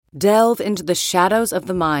Delve into the shadows of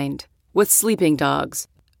the mind with Sleeping Dogs,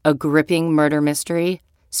 a gripping murder mystery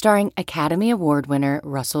starring Academy Award winner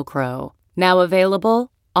Russell Crowe. Now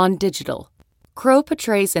available on digital. Crowe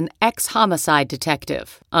portrays an ex-homicide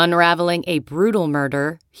detective unraveling a brutal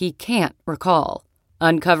murder he can't recall.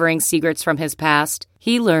 Uncovering secrets from his past,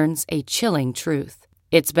 he learns a chilling truth.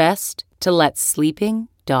 It's best to let sleeping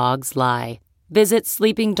dogs lie. Visit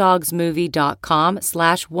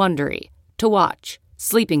sleepingdogsmovie.com/Wondery to watch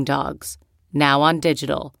Sleeping Dogs, now on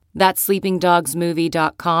digital. That's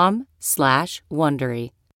sleepingdogsmovie.com/Wondery.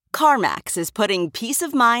 CarMax is putting peace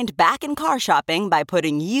of mind back in car shopping by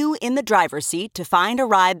putting you in the driver's seat to find a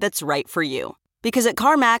ride that's right for you. Because at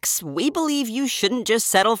CarMax, we believe you shouldn't just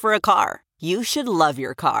settle for a car. You should love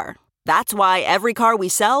your car. That's why every car we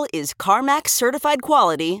sell is CarMax certified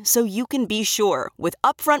quality, so you can be sure with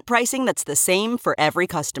upfront pricing that's the same for every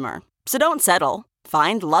customer. So don't settle.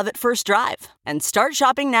 Find love at first drive and start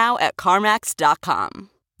shopping now at CarMax.com.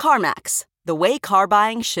 CarMax, the way car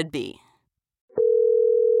buying should be.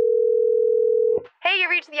 Hey, you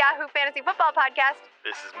reached the Yahoo Fantasy Football Podcast.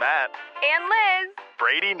 This is Matt. And Liz.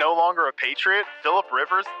 Brady no longer a Patriot. Phillip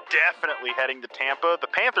Rivers definitely heading to Tampa. The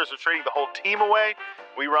Panthers are trading the whole team away.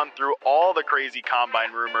 We run through all the crazy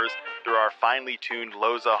combine rumors through our finely tuned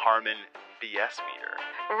Loza Harmon BS meter.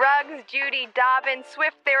 Ruggs, Judy, Dobbins,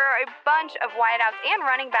 Swift, there are a bunch of wideouts and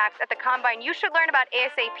running backs at the Combine you should learn about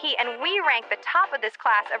ASAP, and we rank the top of this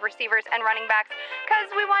class of receivers and running backs because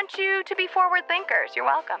we want you to be forward thinkers. You're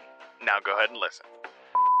welcome. Now go ahead and listen.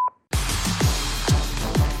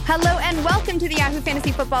 Hello and welcome to the Yahoo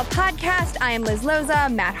Fantasy Football Podcast. I am Liz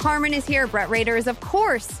Loza. Matt Harmon is here. Brett Rader is, of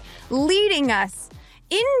course, leading us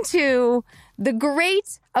into the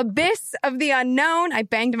great abyss of the unknown. I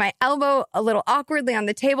banged my elbow a little awkwardly on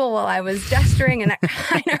the table while I was gesturing, and that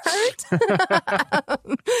kind of hurt.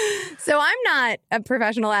 So I'm not a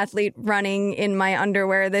professional athlete running in my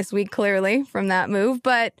underwear this week, clearly, from that move.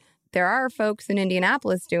 But there are folks in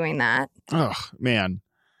Indianapolis doing that. Oh, man.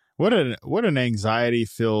 What an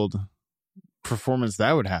anxiety-filled performance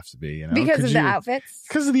that would have to be, you know? Because of the outfits?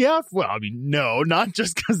 Because of the outfit. Well, I mean, no, not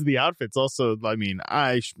just because of the outfits. Also, I mean,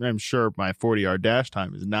 I'm sure my 40-yard dash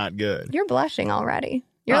time is not good. You're blushing already.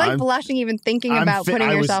 You're blushing even thinking about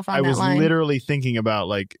putting yourself on that line. I was literally thinking about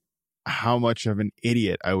like how much of an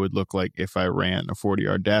idiot I would look like if I ran a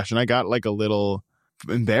 40-yard dash. And I got like a little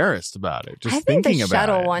embarrassed about it. Just thinking about it. I think the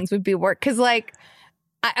shuttle ones would be work. Because like,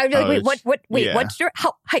 I'd be like, what's your,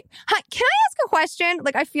 hi, can I ask a question?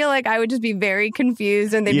 Like, I feel like I would just be very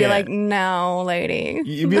confused and they'd be like, no, lady.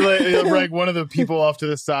 You'd be like one of the people off to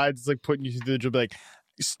the side is like putting you through the job, like,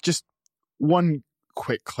 just one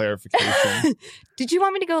quick clarification. Did you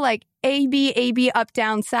want me to go like A, B, up,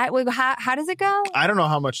 down, side? How does it go? I don't know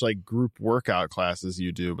how much like group workout classes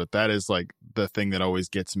you do, but that is like the thing that always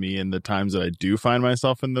gets me in the times that I do find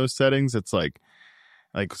myself in those settings. It's like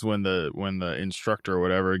when the instructor or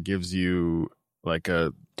whatever gives you like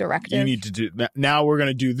a directive, you need to do that. Now we're going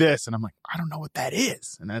to do this. And I'm like, I don't know what that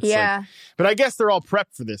is. And that's like, but I guess they're all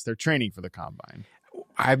prepped for this. They're training for the combine.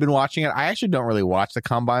 I've been watching it. I actually don't really watch the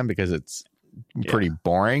combine because it's pretty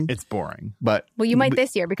boring. It's boring. But well, you might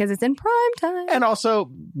this year because it's in prime time. And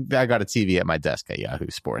also I got a TV at my desk at Yahoo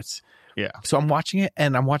Sports. Yeah. So I'm watching it,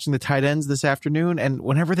 and I'm watching the tight ends this afternoon. And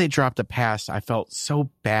whenever they dropped a pass, I felt so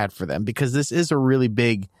bad for them because this is a really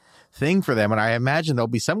big thing for them. And I imagine there'll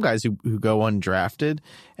be some guys who go undrafted,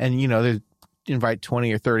 and, you know, they invite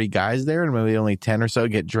 20 or 30 guys there, and maybe only 10 or so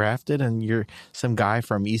get drafted. And you're some guy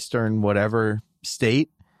from Eastern whatever state,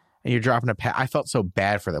 and you're dropping a pass. I felt so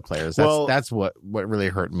bad for the players. That's what really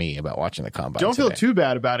hurt me about watching the combine. Don't feel too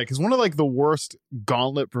bad about it, because one of like the worst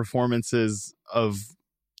gauntlet performances of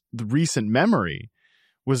the recent memory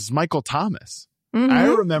was Michael Thomas. Mm-hmm. I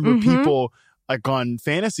remember people like on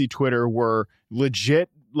fantasy Twitter were legit,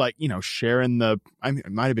 like, you know, sharing it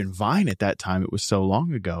might have been Vine at that time. It was so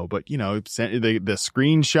long ago, but, you know, the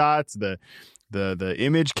screenshots, the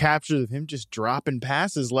image captures of him just dropping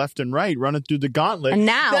passes left and right, running through the gauntlet. And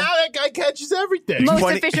now that guy catches everything. Most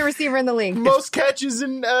efficient receiver in the league. Most catches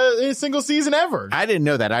in a single season ever. I didn't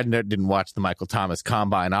know that. I didn't watch the Michael Thomas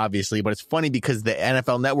Combine, obviously, but it's funny because the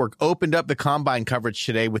NFL Network opened up the Combine coverage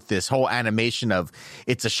today with this whole animation of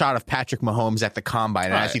it's a shot of Patrick Mahomes at the Combine.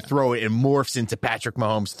 And as he throw it morphs into Patrick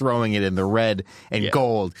Mahomes throwing it in the red and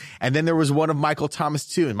gold. And then there was one of Michael Thomas,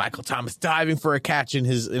 too, and Michael Thomas diving for a catch in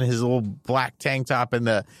his little black tank top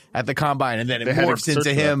at the combine, and then it morphs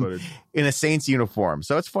into him in a Saints uniform.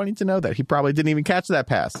 So it's funny to know that he probably didn't even catch that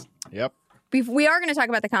pass. Yep. We are going to talk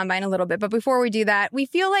about the combine a little bit, but before we do that, we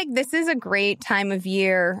feel like this is a great time of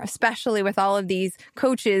year, especially with all of these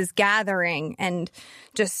coaches gathering and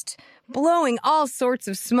just blowing all sorts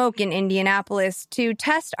of smoke in Indianapolis to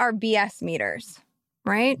test our BS meters,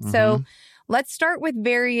 right? Mm-hmm. So let's start with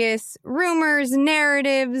various rumors,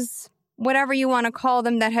 narratives, whatever you want to call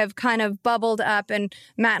them, that have kind of bubbled up. And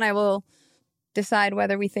Matt and I will decide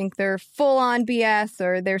whether we think they're full-on BS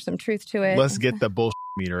or there's some truth to it. Let's get the bullshit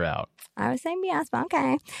meter out. I was saying BS, but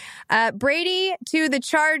okay. Brady to the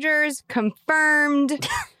Chargers, confirmed.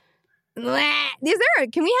 Can we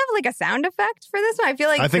have like a sound effect for this one?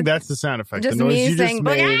 I think that's the sound effect. Just the noise me you saying,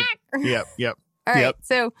 just made. Yep. All right.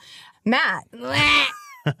 So, Matt,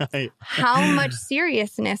 how much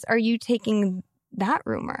seriousness are you taking that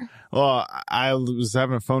rumor? Well, I was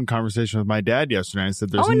having a phone conversation with my dad yesterday. I said,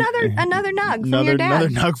 "There's another nug from your dad. Another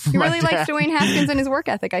nug from my dad. He really likes Dwayne Haskins and his work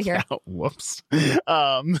ethic, I hear." Oh, whoops.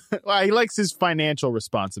 Well, he likes his financial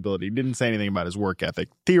responsibility. He didn't say anything about his work ethic.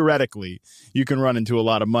 Theoretically, you can run into a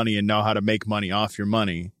lot of money and know how to make money off your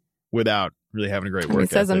money without really having a great work ethic.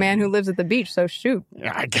 He says a man who lives at the beach, so shoot.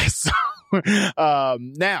 I guess so.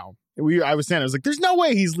 Now, I was like, there's no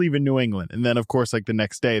way he's leaving New England. And then, of course, like the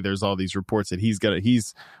next day, there's all these reports that he's gonna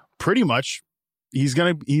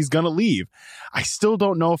leave. I still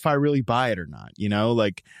don't know if I really buy it or not. You know,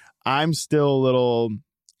 like I'm still a little,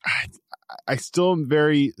 I still am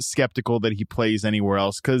very skeptical that he plays anywhere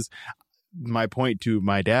else, because my point to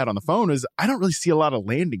my dad on the phone is I don't really see a lot of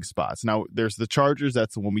landing spots. Now, there's the Chargers.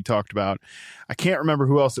 That's the one we talked about. I can't remember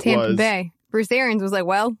who else it was. Tampa Bay. Bruce Arians was like,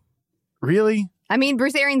 well. Really? I mean,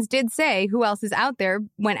 Bruce Arians did say who else is out there.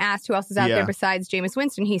 When asked who else is out there besides Jameis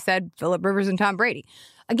Winston, he said Phillip Rivers and Tom Brady.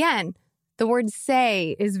 Again, the word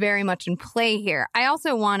say is very much in play here. I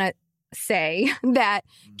also want to say that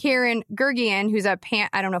Karen Guregian, who's I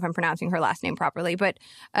don't know if I'm pronouncing her last name properly, but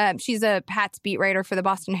she's a Pats beat writer for the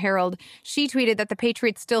Boston Herald. She tweeted that the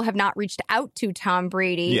Patriots still have not reached out to Tom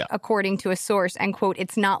Brady, according to a source, and, quote,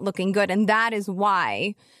 "it's not looking good." And that is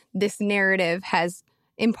why this narrative has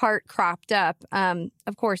in part cropped up.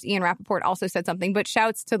 Of course, Ian Rappaport also said something, but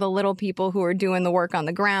shouts to the little people who are doing the work on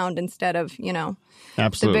the ground instead of,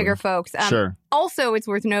 Absolutely. the bigger folks. Sure. Also, it's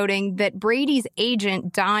worth noting that Brady's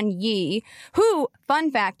agent, Don Yee, who,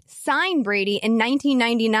 fun fact, signed Brady in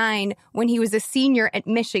 1999 when he was a senior at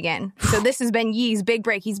Michigan. So this has been Yee's big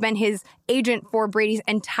break. He's been his agent for Brady's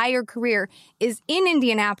entire career, is in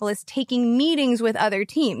Indianapolis taking meetings with other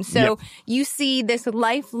teams. So you see this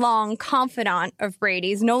lifelong confidant of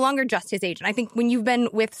Brady's, no longer just his agent. I think when you've been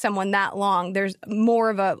with someone that long, there's more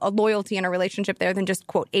of a loyalty and a relationship there than just,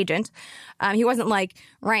 quote, agent. He wasn't like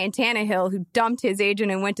Ryan Tannehill, who dumped his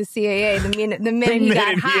agent and went to CAA the minute he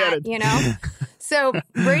got hot, So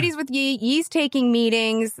Brady's with Yee. Yee's taking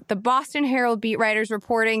meetings. The Boston Herald beat writers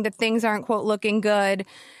reporting that things aren't, quote, looking good.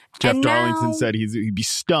 Jeff Darlington said he'd be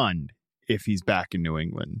stunned if he's back in New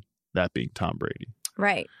England, that being Tom Brady.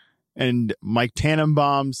 Right. And Mike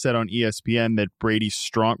Tannenbaum said on ESPN that Brady's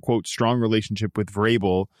strong relationship with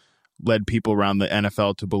Vrabel led people around the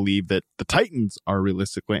NFL to believe that the Titans are a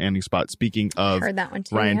realistic landing spot. Speaking of Heard that one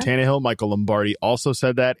too, Ryan Tannehill, Michael Lombardi also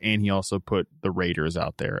said that, and he also put the Raiders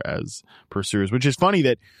out there as pursuers, which is funny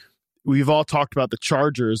that we've all talked about the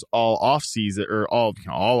Chargers all offseason, or all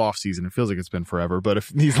offseason. It feels like it's been forever, but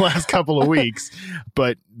these last couple of weeks,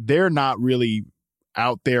 but they're not really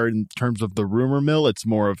out there in terms of the rumor mill. It's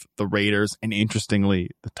more of the Raiders and, interestingly,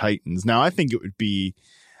 the Titans. Now, I think it would be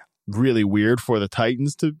really weird for the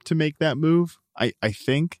Titans to make that move, I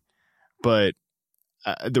think, but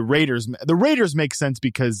the Raiders make sense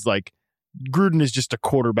because, like, Gruden is just a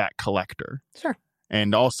quarterback collector. Sure.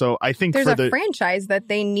 And also, I think there's a franchise that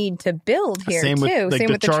they need to build here, same too. With,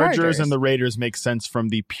 same with the Chargers and the Raiders make sense from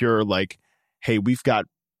the pure, like, hey, we've got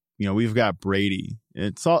Brady.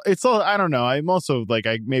 It's all, I don't know. I'm also like,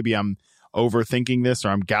 maybe I'm overthinking this, or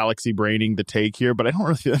I'm galaxy braining the take here, but I don't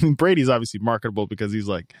really, I mean, Brady's obviously marketable because he's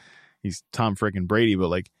Tom freaking Brady, but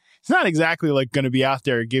like, it's not exactly like going to be out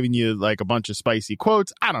there giving you like a bunch of spicy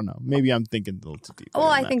quotes. I don't know. Maybe I'm thinking a little too deep. Well,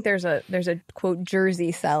 I think there's a quote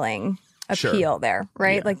jersey selling appeal there,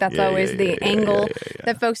 right? Yeah. Like that's always the angle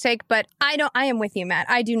that folks take. But I am with you, Matt.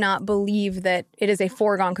 I do not believe that it is a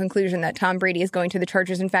foregone conclusion that Tom Brady is going to the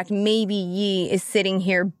Chargers. In fact, maybe Yee is sitting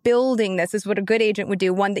here building this. This is what a good agent would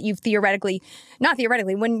do. One that you've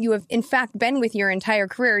when you have in fact been with your entire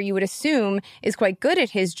career, you would assume is quite good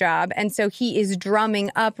at his job. And so he is drumming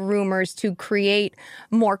up rumors to create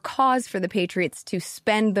more cause for the Patriots to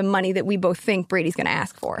spend the money that we both think Brady's going to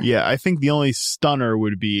ask for. Yeah, I think the only stunner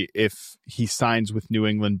would be if he signs with New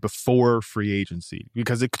England before free agency,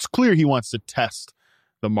 because it's clear he wants to test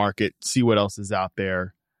the market, see what else is out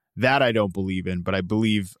there. That I don't believe in, but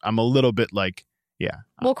I'm a little bit like, yeah.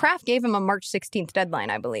 Well, Kraft gave him a March 16th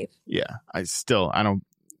deadline, I believe. Yeah, I don't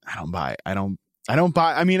buy it. I don't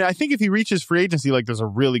buy. I mean, I think if he reaches free agency, like there's a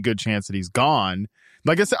really good chance that he's gone.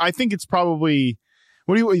 Like I said, I think it's probably.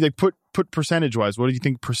 What do you like? Put percentage wise. What do you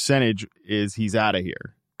think percentage is? He's out of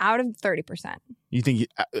here. Out of 30%. You think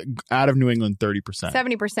out of New England 30%?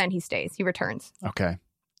 70% he stays. He returns. Okay,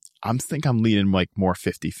 I'm leaning like more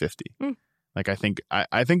 50-50. Like I think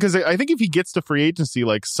because I think if he gets to free agency,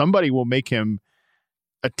 like somebody will make him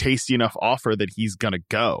a tasty enough offer that he's gonna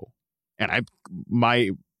go. And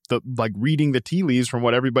reading the tea leaves from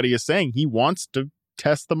what everybody is saying, he wants to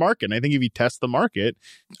test the market. And I think if he tests the market,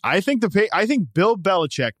 I think Bill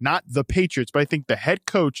Belichick, not the Patriots, but I think the head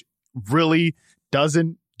coach really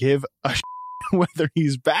doesn't give a whether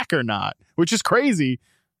he's back or not, which is crazy.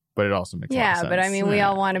 But it also makes a lot of sense. But I mean, we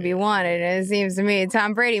all want to be wanted. And it seems to me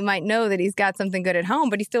Tom Brady might know that he's got something good at home,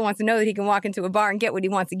 but he still wants to know that he can walk into a bar and get what he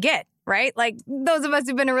wants to get, right? Like those of us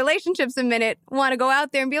who've been in relationships a minute want to go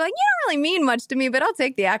out there and be like, you don't really mean much to me, but I'll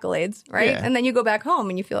take the accolades, right? Yeah. And then you go back home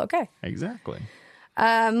and you feel okay. Exactly.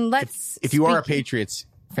 If you are a Patriots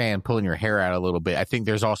fan pulling your hair out a little bit, I think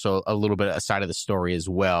there's also a little bit of a side of the story as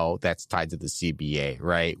well that's tied to the CBA,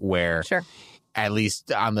 right? Where at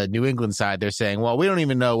least on the New England side, they're saying, well, we don't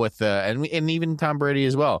even know what and even Tom Brady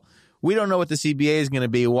as well, we don't know what the CBA is going to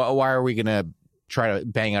be. Why are we going to try to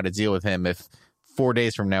bang out a deal with him if 4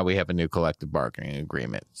 days from now we have a new collective bargaining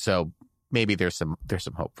agreement? So maybe there's some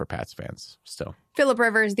hope for Pats fans still. Phillip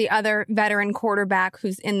Rivers, the other veteran quarterback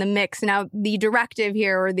who's in the mix. Now, the directive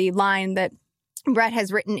here, or the line that Brett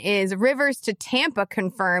has written, is Rivers to Tampa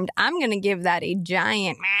confirmed. I'm going to give that a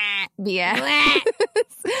giant BS.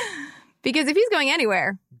 Because if he's going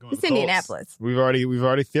anywhere, it's Indianapolis. We've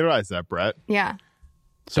already theorized that, Brett. Yeah.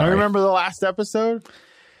 So I remember the last episode.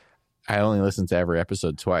 I only listened to every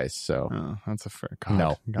episode twice, so that's a fair.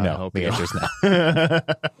 No. The answer's no.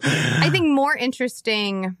 I think more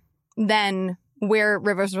interesting than where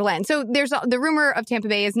Rivers will land. So there's the rumor of Tampa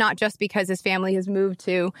Bay is not just because his family has moved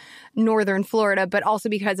to northern Florida, but also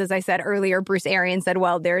because, as I said earlier, Bruce Arians said,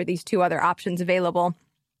 well, there are these two other options available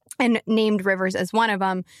and named Rivers as one of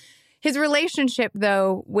them. His relationship,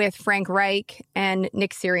 though, with Frank Reich and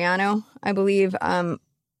Nick Sirianni, I believe,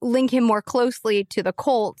 link him more closely to the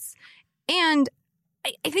Colts. And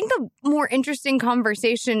I think the more interesting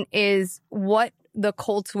conversation is what the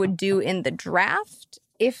Colts would do in the draft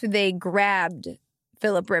if they grabbed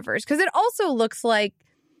Phillip Rivers. Because it also looks like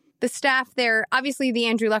the staff there, obviously the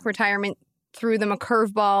Andrew Luck retirement threw them a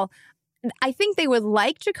curveball. I think they would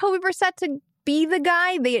like Jacoby Brissett to be the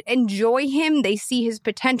guy. They enjoy him. They see his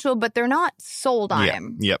potential, but they're not sold on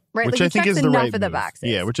him. Yep. Right? Which like, I think is the right move.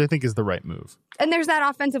 Boxes. Yeah, which I think is the right move. And there's that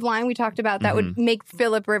offensive line we talked about that would make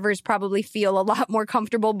Phillip Rivers probably feel a lot more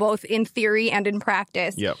comfortable both in theory and in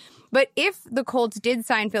practice. Yep. But if the Colts did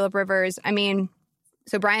sign Phillip Rivers, I mean,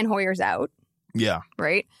 so Brian Hoyer's out. Yeah.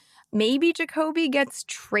 Right? Maybe Jacoby gets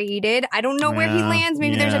traded. I don't know where he lands.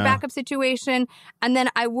 Maybe there's a backup situation. And then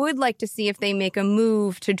I would like to see if they make a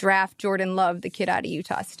move to draft Jordan Love, the kid out of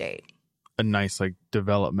Utah State. A nice, like,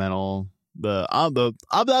 developmental. I'm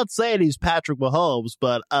not saying he's Patrick Mahomes,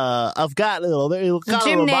 but I've got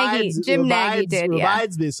Jim Nagy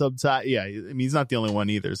reminds me sometimes. Yeah, I mean, he's not the only one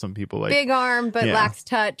either. Some people like big arm, but lacks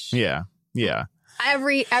touch. Yeah.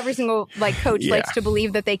 Every single coach likes to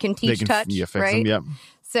believe that they can teach touch, fix right? Him, yep.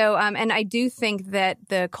 So, and I do think that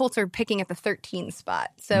the Colts are picking at the 13th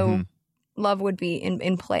spot. So Love would be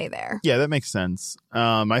in play there. Yeah, that makes sense.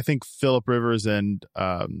 I think Phillip Rivers and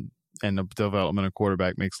the development of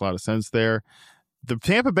quarterback makes a lot of sense there. The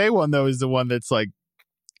Tampa Bay one, though, is the one that's like,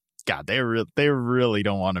 God, they really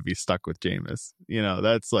don't want to be stuck with Jameis. You know,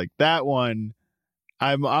 that's like that one.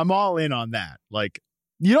 I'm all in on that. Like,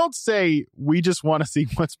 you don't say we just want to see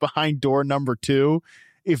what's behind door number 2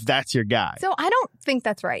 if that's your guy. So I don't think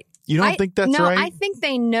that's right. You don't think that's right? No, I think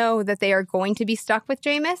they know that they are going to be stuck with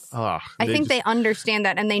Jameis. I think they understand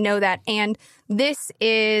that and they know that. And this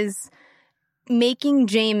is making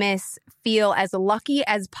Jameis feel as lucky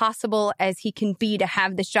as possible as he can be to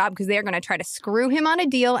have this job, because they're going to try to screw him on a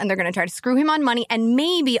deal and they're going to try to screw him on money and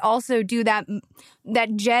maybe also do that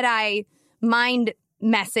Jedi mind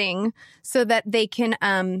messing so that they can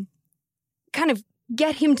kind of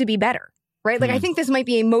get him to be better. Right? Like, I think this might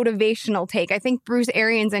be a motivational take. I think Bruce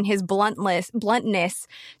Arians and his bluntness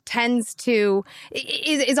tends to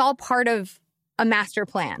is all part of a master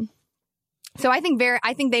plan. So I think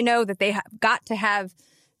they know that they have got to have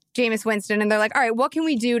Jameis Winston, and they're like, all right, what can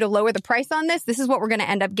we do to lower the price on this? This is what we're going to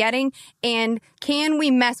end up getting. And can we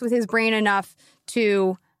mess with his brain enough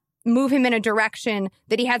to move him in a direction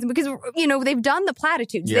that he hasn't, because, you know, they've done the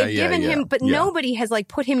platitudes. They've given him, but nobody has like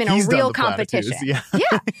put him in a real competition. Yeah.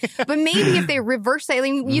 But maybe if they reverse it,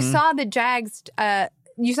 you saw the Jags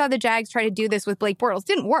you saw the Jags try to do this with Blake Bortles.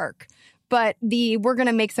 Didn't work. But we're going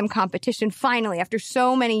to make some competition finally after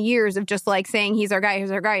so many years of just like saying he's our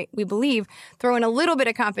guy, we believe, throw in a little bit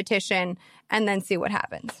of competition and then see what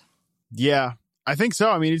happens. Yeah, I think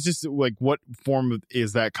so. I mean, it's just like what form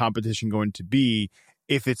is that competition going to be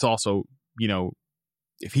if it's also,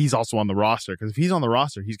 if he's also on the roster? Because if he's on the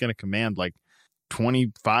roster, he's going to command like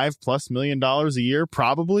 $25+ million a year,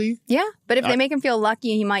 probably. Yeah, but if they make him feel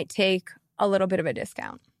lucky, he might take a little bit of a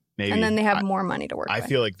discount. Maybe. And then they have more money to work with. I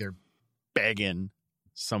feel like they're begging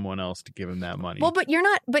someone else to give him that money. Well, but you're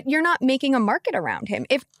not making a market around him.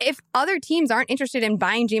 If other teams aren't interested in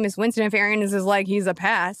buying Jameis Winston, if Arians is like he's a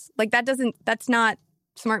pass, like that's not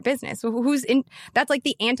smart business. That's like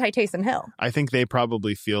the anti-Taysom Hill. I think they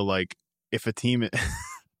probably feel like if a team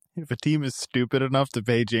is stupid enough to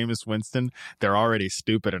pay Jameis Winston, they're already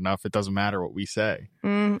stupid enough. It doesn't matter what we say.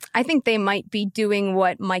 I think they might be doing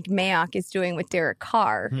what Mike Mayock is doing with Derek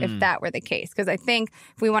Carr, if that were the case. Because I think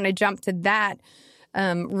if we want to jump to that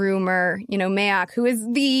rumor, Mayock, who is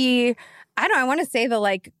I want to say the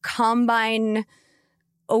like combine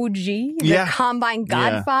OG, the combine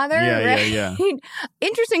godfather. Yeah.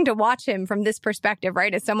 Interesting to watch him from this perspective,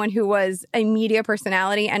 right? As someone who was a media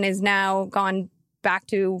personality and is now gone back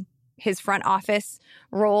to his front office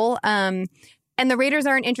role. And the Raiders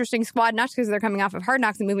are an interesting squad, not just because they're coming off of Hard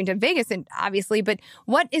Knocks and moving to Vegas, and obviously, but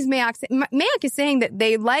what is Mayock saying? Mayock is saying that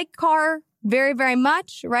they like Carr very, very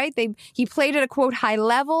much, right? He played at a, quote, high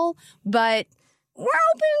level, but we're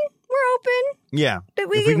open. Yeah.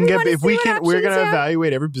 We're going to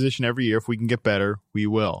evaluate every position every year. If we can get better, we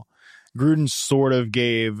will. Gruden sort of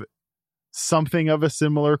gave something of a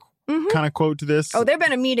similar kind of quote to this. Oh, there's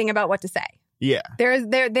been a meeting about what to say. Yeah. There's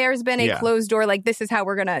been a closed door, like, this is how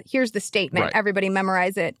we're going to, here's the statement. Right. Everybody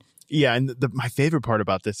memorize it. Yeah. And my favorite part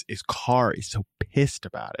about this is Carr is so pissed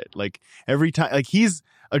about it. Like every time, like he's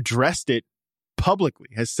addressed it publicly,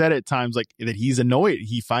 has said at times like that he's annoyed.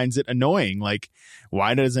 He finds it annoying. Like,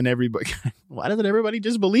 why doesn't everybody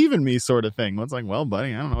just believe in me sort of thing? Well, it's like, well,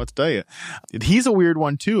 buddy, I don't know what to tell you. He's a weird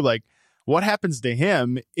one too. Like what happens to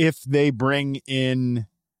him if they bring in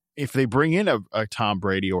a Tom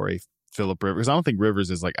Brady or a Phillip Rivers? I don't think Rivers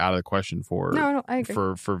is like out of the question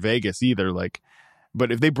for Vegas either. Like,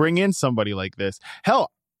 but if they bring in somebody like this,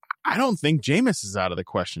 hell, I don't think Jameis is out of the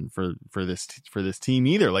question for this team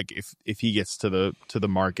either. Like if he gets to the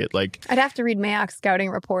market, like I'd have to read Mayock's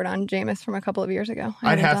scouting report on Jameis from a couple of years ago.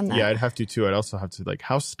 I'd have to too. I'd also have to like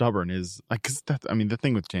how stubborn is like because the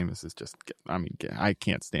thing with Jameis is just I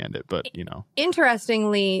can't stand it. But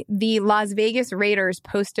interestingly, the Las Vegas Raiders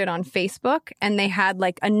posted on Facebook and they had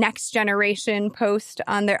like a next generation post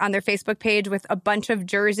on their Facebook page with a bunch of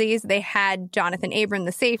jerseys. They had Jonathan Abram,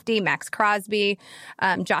 the safety, Max Crosby,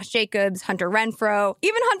 Josh Jacobs, Hunter Renfrow.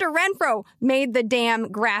 Even Hunter Renfrow made the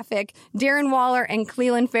damn graphic. Darren Waller and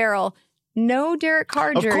Cleveland Farrell. No Derek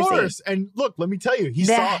Carr jersey. Of course. And look, let me tell you, he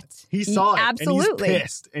saw it. He saw it. Absolutely. And he's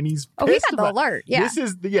pissed. And he's pissed. Oh, he got the alert. Yeah. This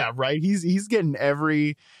is right. He's getting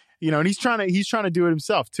every and he's trying to do it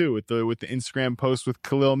himself too with the Instagram post with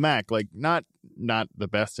Khalil Mack. Like not the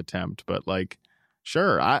best attempt, but like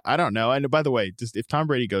sure. I don't know. And by the way, just if Tom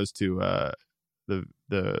Brady goes to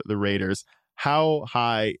the Raiders, how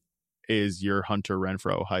high is your Hunter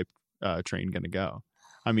Renfrow hype train going to go?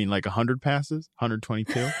 I mean, like 100 passes,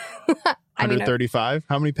 122, 135.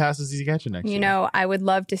 How many passes is he catching next year? I would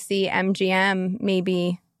love to see MGM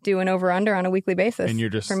maybe do an over/under on a weekly basis. And you're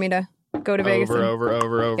just for me to go to Vegas over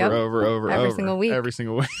every single week. Every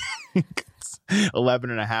single week.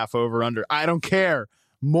 11.5 over/under. I don't care.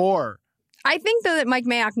 More. I think, though, that Mike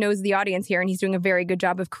Mayock knows the audience here, and he's doing a very good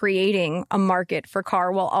job of creating a market for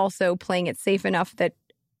Carr while also playing it safe enough that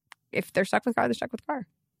if they're stuck with Carr, they're stuck with Carr.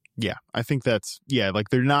 Yeah, I think like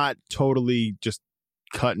they're not totally just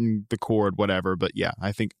cutting the cord, whatever. But yeah,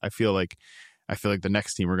 I feel like the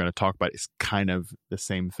next team we're going to talk about is kind of the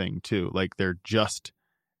same thing too. Like they're just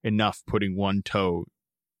enough putting one toe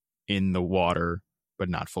in the water, but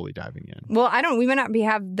not fully diving in. Well, we may not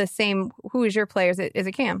have the same. Who is your player? Is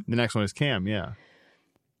it Cam? The next one is Cam, yeah.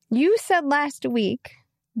 You said last week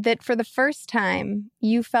that for the first time,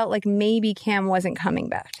 you felt like maybe Cam wasn't coming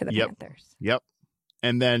back to the Panthers. Yep.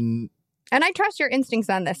 And I trust your instincts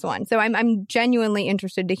on this one. So I'm genuinely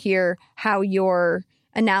interested to hear how your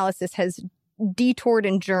analysis has detoured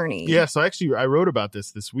and journeyed. Yeah, so actually I wrote about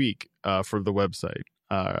this week for the website.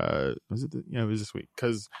 Was it? It was this week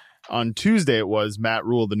because on Tuesday it was Matt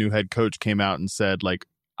Rule, the new head coach, came out and said, like,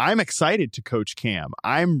 I'm excited to coach Cam.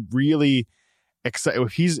 I'm really excited.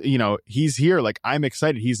 He's here. Like, I'm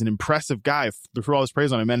excited. He's an impressive guy. For all this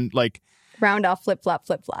praise on him, and like round off flip flop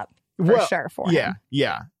for sure for him.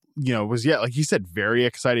 Yeah. was, like you said, very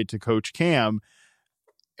excited to coach Cam.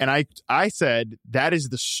 And I said that is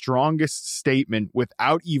the strongest statement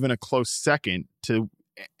without even a close second to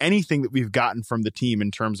anything that we've gotten from the team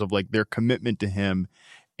in terms of like their commitment to him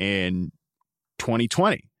in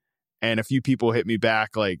 2020. And a few people hit me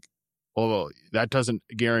back like, well, that doesn't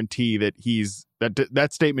guarantee that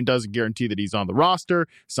that statement doesn't guarantee that he's on the roster.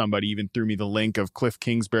 Somebody even threw me the link of Cliff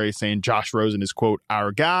Kingsbury saying Josh Rosen is, quote,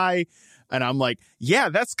 our guy. And I'm like, yeah,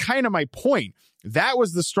 that's kind of my point. That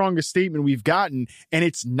was the strongest statement we've gotten. And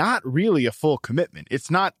it's not really a full commitment. It's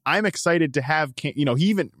not, I'm excited to have,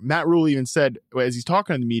 Matt Rule even said, as he's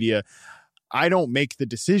talking to the media, I don't make the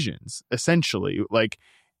decisions, essentially. Like,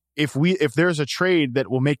 if there's a trade that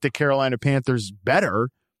will make the Carolina Panthers better,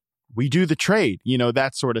 we do the trade,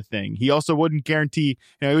 that sort of thing. He also wouldn't guarantee,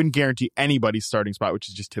 he wouldn't guarantee anybody's starting spot, which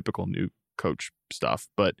is just typical new coach stuff.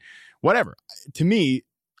 But whatever. To me,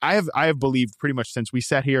 I have believed pretty much since we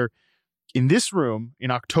sat here in this room in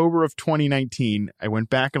October of 2019. I went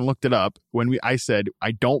back and looked it up when I said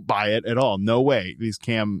I don't buy it at all. No way. These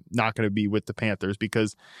Cam not going to be with the Panthers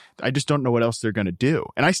because I just don't know what else they're going to do.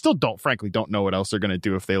 And I still frankly don't know what else they're going to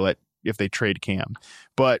do if they trade Cam.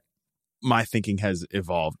 But my thinking has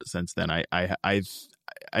evolved since then.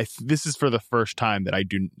 This is for the first time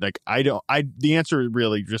that the answer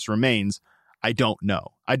really just remains, I don't know.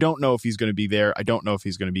 I don't know if he's going to be there. I don't know if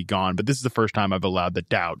he's going to be gone, but this is the first time I've allowed the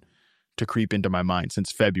doubt to creep into my mind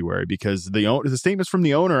since February, because the statements from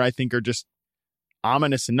the owner, I think, are just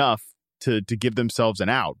ominous enough to give themselves an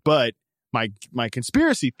out. But my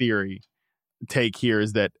conspiracy theory take here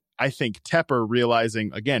is that I think Tepper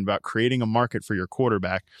realizing, again, about creating a market for your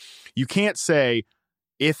quarterback, you can't say,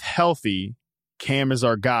 if healthy, Cam is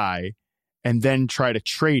our guy, and then try to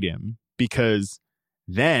trade him, because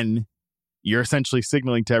then you're essentially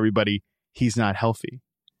signaling to everybody he's not healthy.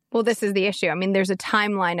 Well, this is the issue. I mean, there's a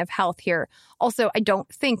timeline of health here. Also, I don't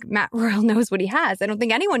think Matt Rule knows what he has. I don't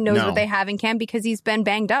think anyone knows what they have in Cam because he's been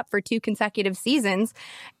banged up for 2 consecutive seasons.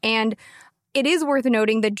 And it is worth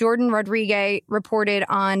noting that Jordan Rodriguez reported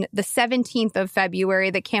on the 17th of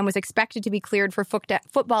February that Cam was expected to be cleared for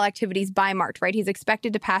football activities by March, right? He's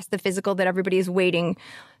expected to pass the physical that everybody is waiting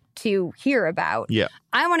to hear about. Yeah.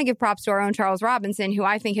 I want to give props to our own Charles Robinson, who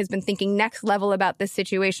I think has been thinking next level about this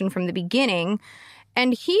situation from the beginning.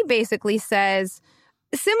 And he basically says,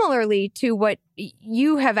 similarly to what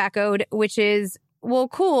you have echoed, which is, well,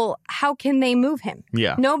 cool, how can they move him?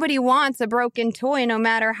 Yeah. Nobody wants a broken toy, no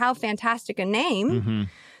matter how fantastic a name. Mm-hmm.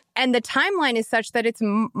 And the timeline is such that it's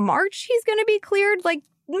March he's going to be cleared. Like,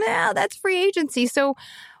 nah, that's free agency. So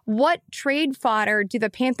what trade fodder do the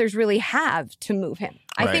Panthers really have to move him?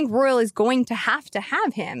 Right. I think Royal is going to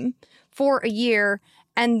have him for a year.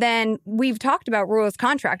 And then we've talked about Royal's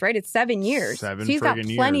contract, right? It's 7 years. So he's got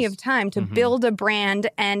plenty of time to build a brand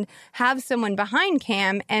and have someone behind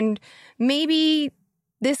Cam. And maybe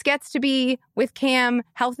this gets to be, with Cam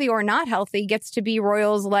healthy or not healthy, gets to be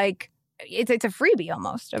Royal's, like, it's a freebie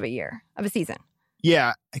almost of a season.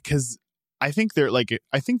 Yeah, because I think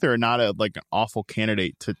they're not an awful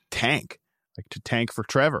candidate to tank for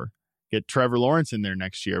Trevor. Get Trevor Lawrence in there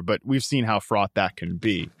next year, but we've seen how fraught that can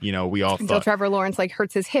be. We all until Trevor Lawrence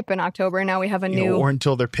hurts his hip in October, and now we have a new, or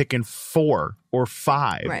until they're picking 4 or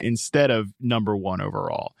 5 instead of number 1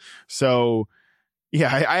 overall. So,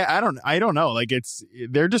 yeah, I don't know.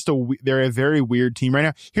 They're a very weird team right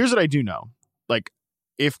now. Here's what I do know: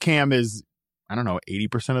 if Cam is,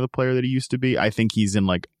 80% of the player that he used to be, I think he's in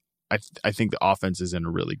I think the offense is in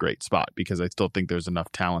a really great spot, because I still think there's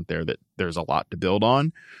enough talent there that there's a lot to build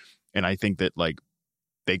on. And I think that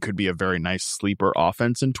they could be a very nice sleeper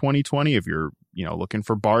offense in 2020 if you're, looking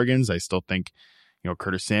for bargains. I still think,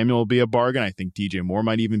 Curtis Samuel will be a bargain. I think DJ Moore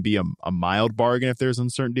might even be a mild bargain if there's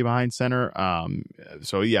uncertainty behind center.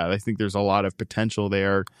 So yeah, I think there's a lot of potential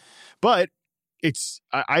there. But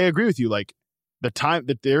I agree with you.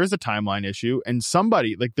 There is a timeline issue, and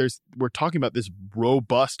we're talking about this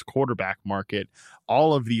robust quarterback market,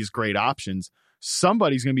 all of these great options.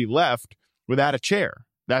 Somebody's going to be left without a chair.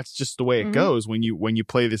 That's just the way it goes when you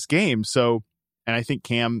play this game. So, and I think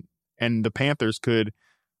Cam and the Panthers could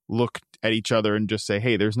look at each other and just say,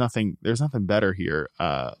 "Hey, there's nothing better here.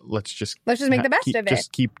 Let's just make the best of it.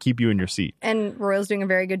 Just keep you in your seat." And Royal's doing a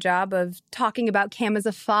very good job of talking about Cam as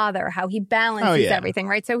a father, how he balances everything,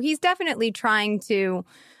 right? So he's definitely trying to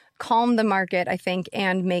calm the market, I think,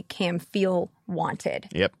 and make Cam feel wanted.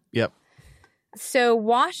 Yep. So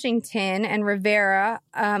Washington and Rivera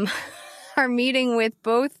are meeting with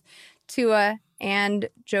both Tua and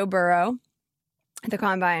Joe Burrow at the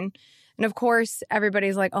Combine. And of course,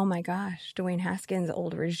 everybody's like, oh my gosh, Dwayne Haskins,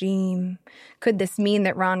 old regime. Could this mean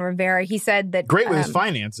that Ron Rivera, he said that... Great with his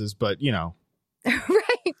finances, but,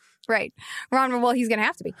 Right. Well, he's going to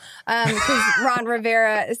have to be. Because Ron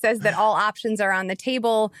Rivera says that all options are on the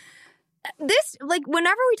table. This,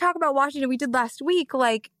 whenever we talk about Washington, we did last week,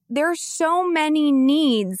 there are so many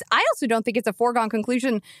needs. I also don't think it's a foregone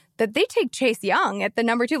conclusion that they take Chase Young at the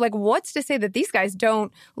number 2. What's to say that these guys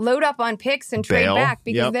don't load up on picks and trade back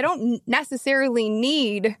because they don't necessarily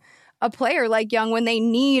need a player like Young when they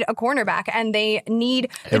need a cornerback and they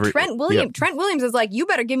need Trent Williams. Yep. Trent Williams is you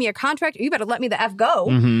better give me a contract or you better let me the F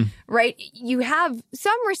go, right? You have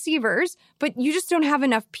some receivers, but you just don't have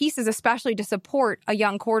enough pieces, especially to support a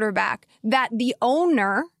young quarterback that the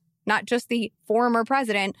owner, not just the former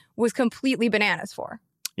president, was completely bananas for.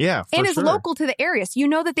 Yeah, and is local to the area. So you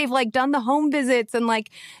know that they've done the home visits and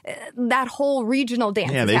that whole regional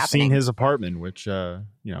dance. Yeah, they've seen his apartment, which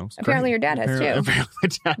apparently your dad has too. Apparently my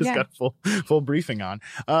dad has got a full briefing on.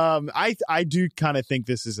 I do kind of think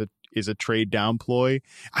this is a trade down ploy.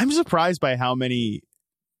 I'm surprised by how many,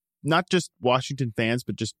 not just Washington fans,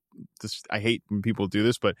 but just this. I hate when people do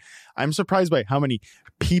this, but I'm surprised by how many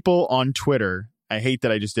people on Twitter. I hate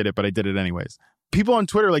that I just did it, but I did it anyways. People on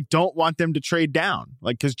Twitter don't want them to trade down,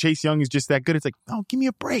 because Chase Young is just that good. It's oh, give me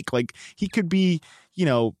a break. He could be,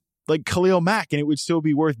 Khalil Mack, and it would still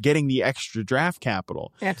be worth getting the extra draft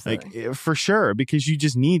capital. Absolutely, for sure, because you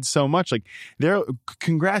just need so much.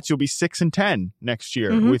 Congrats, you'll be 6-10 next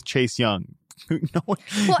year with Chase Young.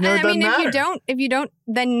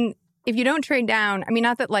 If you don't trade down,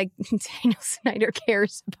 not that Daniel Snyder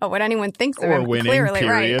cares about what anyone thinks of him, winning, clearly,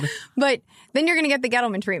 period. Right? But then you're going to get the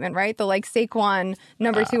Gettelman treatment, right? The Saquon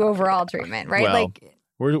number 2 overall treatment, right?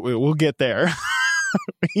 Well, we'll get there.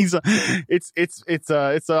 It's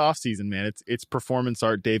off season, man. It's performance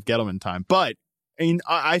art, Dave Gettleman time. But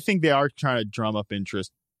I think they are trying to drum up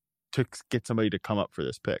interest to get somebody to come up for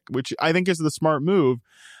this pick, which I think is the smart move.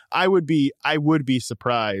 I would be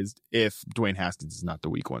surprised if Dwayne Haskins is not the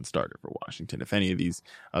week 1 starter for Washington. If any of these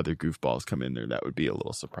other goofballs come in there, that would be a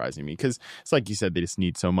little surprising me, because it's like you said, they just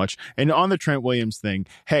need so much. And on the Trent Williams thing,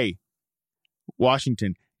 hey,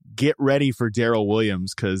 Washington, get ready for Darrell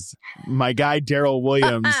Williams, because my guy Darrell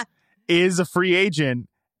Williams is a free agent.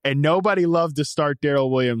 And nobody loved to start Darrell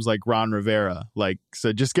Williams like Ron Rivera.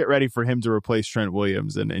 So just get ready for him to replace Trent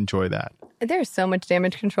Williams and enjoy that. There's so much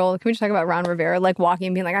damage control. Can we just talk about Ron Rivera, walking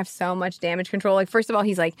and being I have so much damage control? First of all,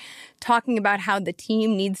 he's talking about how the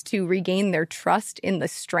team needs to regain their trust in the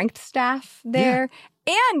strength staff there.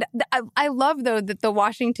 Yeah. And I love, though, that the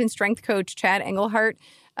Washington strength coach, Chad Engelhart,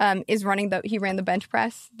 is running he ran the bench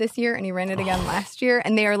press this year and he ran it again last year.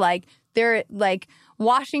 And they're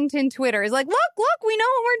Washington Twitter is look, we know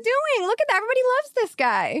what we're doing. Look at that. Everybody loves this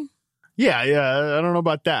guy. Yeah. I don't know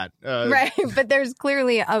about that. Right. But there's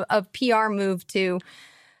clearly a PR move too.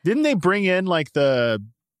 Didn't they bring in I thought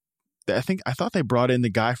they brought in the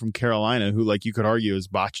guy from Carolina who you could argue has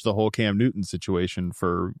botched the whole Cam Newton situation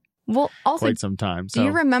for quite some time. So. Do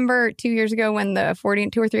you remember 2 years ago when 2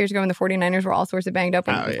 or 3 years ago when the 49ers were all sorts of banged up,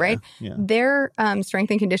 right? Yeah. Their strength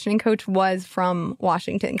and conditioning coach was from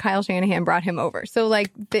Washington. Kyle Shanahan brought him over. So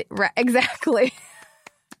exactly.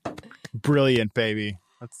 Brilliant, baby.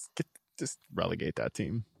 Let's just relegate that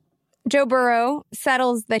team. Joe Burrow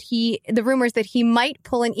settles the rumors that he might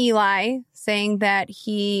pull an Eli, saying that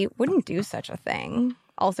he wouldn't do such a thing.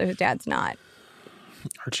 Also, his dad's not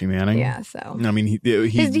Archie Manning. Yeah, so he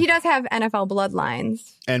does have NFL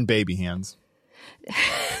bloodlines and baby hands.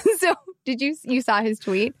 So did you saw his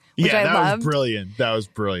tweet? Which I loved. That was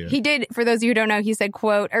brilliant. He did, for those of you who don't know, he said,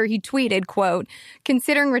 he tweeted, quote,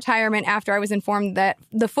 considering retirement after I was informed that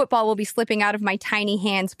the football will be slipping out of my tiny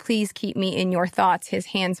hands, please keep me in your thoughts. His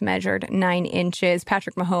hands measured 9 inches.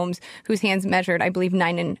 Patrick Mahomes, whose hands measured, I believe,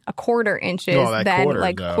 9 1/4 inches,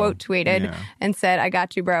 quote tweeted and said, I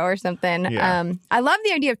got you, bro, or something. Yeah. I love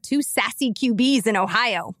the idea of 2 sassy QBs in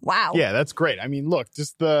Ohio. Wow. Yeah, that's great. Look,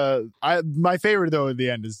 just my favorite though at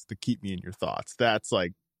the end is to keep me in your thoughts. That's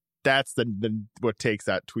the what takes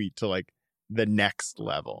that tweet to the next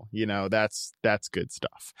level. That's good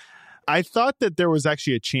stuff. I thought that there was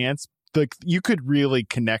actually a chance you could really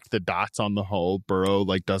connect the dots on the whole Burrow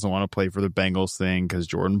doesn't want to play for the Bengals thing because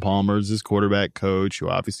Jordan Palmer is his quarterback coach, who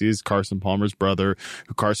obviously is Carson Palmer's brother,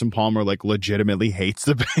 who Carson Palmer legitimately hates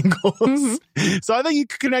the Bengals. Mm-hmm. So I think you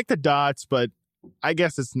could connect the dots, but I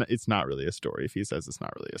guess it's not really a story if he says it's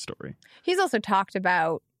not really a story. He's also talked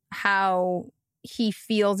about how he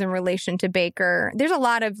feels in relation to Baker. There's a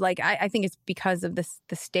lot of I think it's because of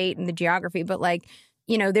the state and the geography, but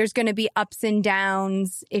there's going to be ups and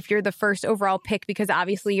downs if you're the first overall pick, because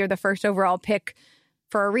obviously you're the first overall pick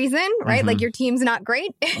for a reason, right? Like your team's not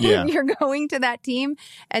great. Yeah. You're going to that team.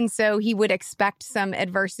 And so he would expect some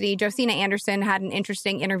adversity. Josina Anderson had an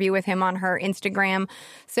interesting interview with him on her Instagram.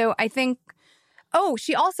 So I think,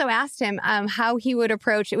 she also asked him how he would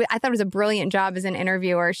approach, I thought it was a brilliant job as an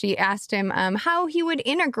interviewer. She asked him how he would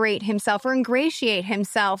integrate himself or ingratiate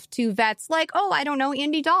himself to vets like, I don't know,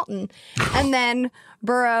 Andy Dalton. And then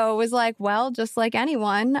Burrow was like, well, just like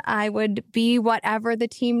anyone, I would be whatever the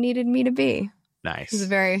team needed me to be. Nice.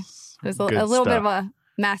 It was a little bit of a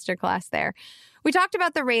masterclass there. We talked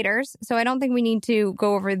about the Raiders, so I don't think we need to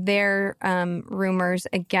go over their rumors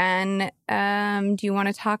again. Do you want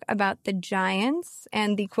to talk about the Giants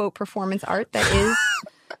and the quote performance art that is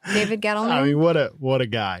David Gettleman? I mean, what a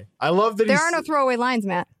guy. I love that there are no throwaway lines,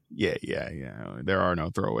 Matt. Yeah. There are no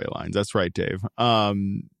throwaway lines. That's right, Dave.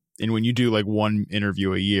 And when you do like one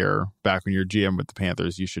interview a year back when you're GM with the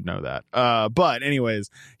Panthers, you should know that. But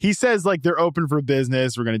anyways, he says like they're open for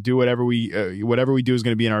business. We're going to do whatever we do is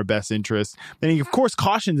going to be in our best interest. Then he, of course,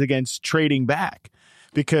 cautions against trading back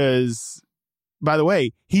because, by the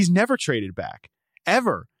way, he's never traded back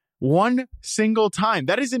ever. One single time.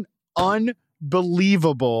 That is an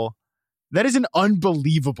unbelievable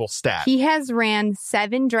stat. He has ran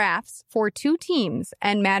 7 drafts for 2 teams,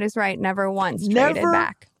 and Matt is right, never once traded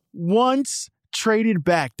back. Once traded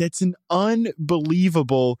back. That's an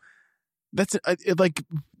unbelievable. That's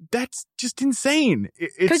just insane.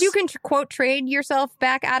 Because you can quote trade yourself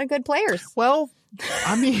back out of good players. Well,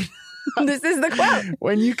 I mean, this is the quote.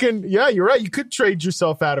 When you can, yeah, you're right. You could trade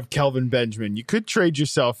yourself out of Kelvin Benjamin. You could trade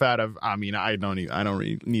yourself out of. I mean, I don't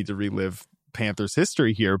really need to relive Panthers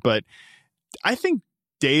history here, but I think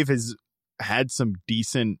Dave has had some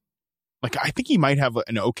decent. Like, I think he might have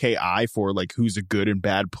an okay eye for like who's a good and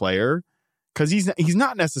bad player because he's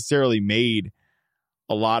not necessarily made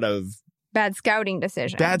a lot of bad scouting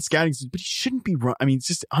decisions. But he shouldn't be I mean, it's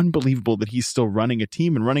just unbelievable that he's still running a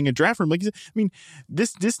team and running a draft room. Like, I mean,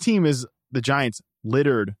 this team is the Giants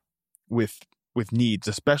littered with needs,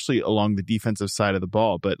 especially along the defensive side of the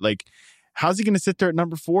ball. But like, how's he going to sit there at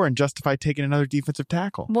number 4 and justify taking another defensive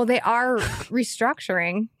tackle? Well, they are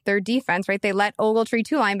restructuring their defense, right? They let Ogletree,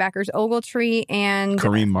 2 linebackers, Ogletree and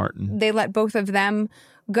Kareem Martin. They let both of them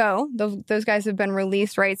go. Those guys have been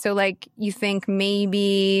released, right? So, like, you think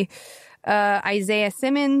maybe Isaiah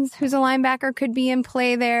Simmons, who's a linebacker, could be in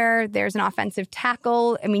play there. There's an offensive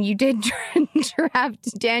tackle. I mean, you did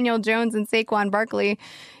draft Daniel Jones and Saquon Barkley,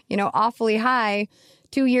 awfully high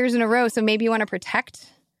 2 years in a row. So maybe you want to protect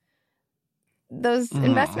those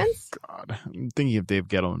investments. God, I'm thinking of Dave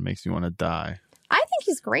Gettleman makes me want to die. I think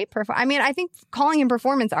he's great. I think calling him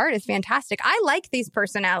performance art is fantastic. I like these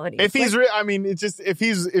personalities. If he's, it's just if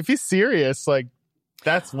he's serious, like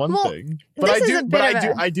that's one thing. But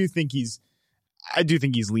I do think he's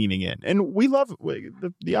leaning in, and we love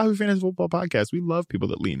the Yahoo Fantasy Football Podcast. We love people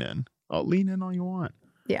that lean in. I'll lean in all you want.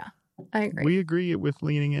 Yeah, I agree. We agree with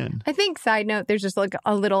leaning in. I think. Side note: there's just like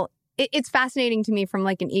a little. It's fascinating to me from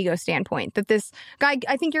like an ego standpoint that this guy,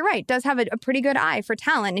 I think you're right, does have a pretty good eye for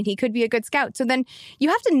talent and he could be a good scout. So then you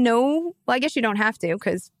have to know, well, I guess you don't have to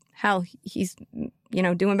because hell, he's,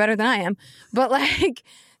 doing better than I am. But like,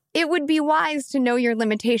 it would be wise to know your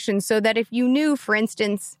limitations so that if you knew, for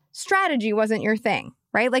instance, strategy wasn't your thing,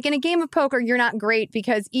 right? Like in a game of poker, you're not great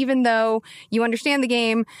because even though you understand the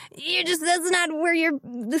game, that's not where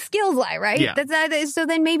the skills lie, right? Yeah. So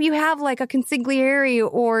then maybe you have like a consigliere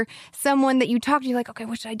or someone that you talk to, you're like, okay,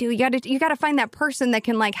 what should I do? You got to find that person that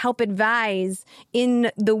can like help advise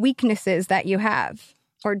in the weaknesses that you have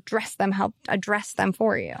or help address them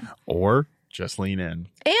for you. Or just lean in.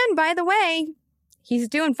 And by the way, he's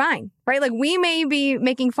doing fine, right? Like we may be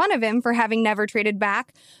making fun of him for having never traded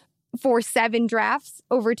back for 7 drafts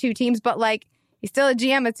over 2 teams, but like he's still a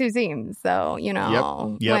GM of 2 teams. So,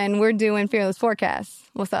 Yep. When we're doing fearless forecasts,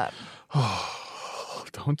 what's up?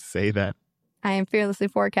 Don't say that. I am fearlessly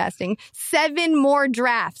forecasting 7 more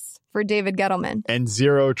drafts for David Gettleman. And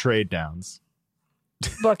 0 trade downs.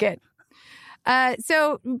 Book it.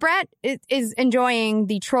 So Brett is enjoying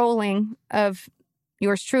the trolling of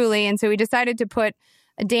yours truly. And so we decided to put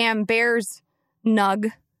a damn Bears nug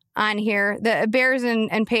on here. The Bears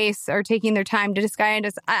and Pace are taking their time to decide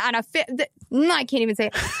on a I can't even say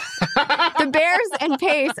it. The Bears and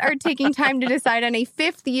Pace are taking time to decide on a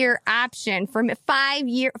 5th-year option from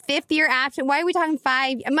 5th-year option. Why are we talking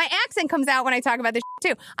 5? My accent comes out when I talk about this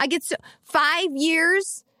too. I get 5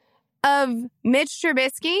 years of Mitch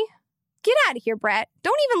Trubisky. Get out of here, Brett.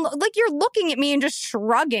 Don't even look like you're looking at me and just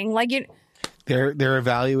shrugging like you. They're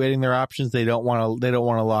evaluating their options. They don't want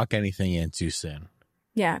to lock anything in too soon.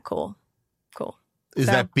 Yeah, cool. Is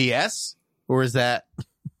that BS or is that?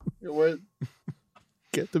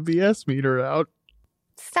 Get the BS meter out.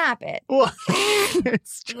 Stop it. Well,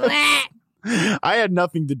 it's just, I had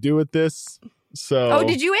nothing to do with this. So. Oh,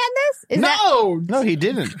 did you add this? No, he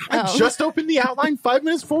didn't. I just opened the outline 5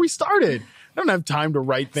 minutes before we started. I don't have time to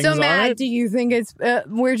write things So on Matt, it. do you think it's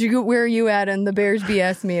where are you at in the Bears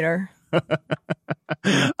BS meter?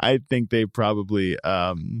 I think they probably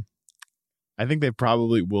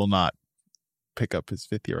will not pick up his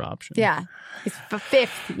 5th-year option. Yeah, it's a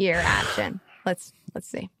 5th-year option. Let's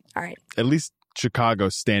see. All right. At least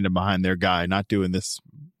Chicago's standing behind their guy, not doing this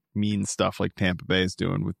mean stuff like Tampa Bay is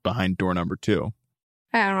doing with behind door number 2.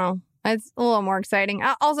 I don't know. It's a little more exciting.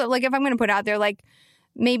 Also, like if I'm going to put out there, like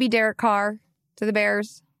maybe Derek Carr to the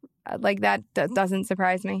Bears, like that doesn't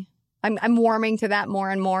surprise me. I'm warming to that more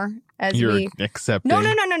and more as You're accepting.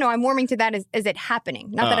 No. I'm warming to that as it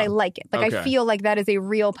happening. Not that I like it. Like okay. I feel like that is a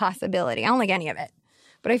real possibility. I don't like any of it,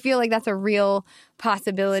 but I feel like that's a real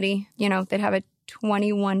possibility. You know, they'd have a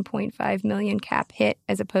 $21.5 million cap hit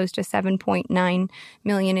as opposed to $7.9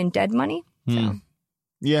 million in dead money. So.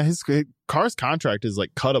 Yeah, his Carr's contract is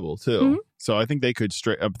like cuttable too. Mm-hmm. So I think they could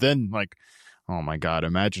straight up then like, oh my God,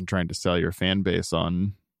 imagine trying to sell your fan base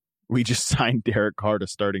on we just signed Derek Carr to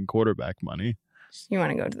starting quarterback money. You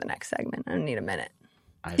want to go to the next segment? I need a minute.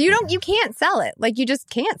 You can't sell it. Like you just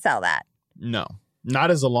can't sell that. No,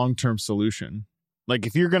 not as a long-term solution. Like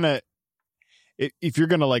if you're going to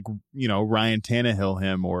like, you know, Ryan Tannehill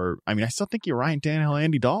him or, I mean, I still think you're Ryan Tannehill,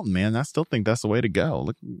 Andy Dalton, man. I still think that's the way to go.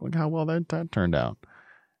 Look how well that turned out.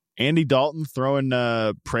 Andy Dalton throwing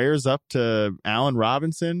prayers up to Allen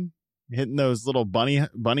Robinson, hitting those little bunny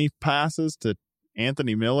passes to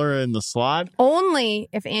Anthony Miller in the slot. Only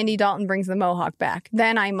if Andy Dalton brings the Mohawk back.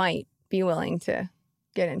 Then I might be willing to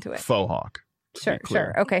get into it. Faux hawk.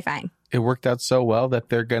 Sure. Okay, fine. It worked out so well that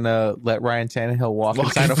they're going to let Ryan Tannehill walk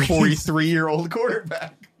and sign a 43-year-old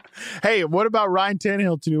quarterback. Hey, what about Ryan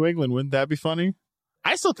Tannehill to New England? Wouldn't that be funny?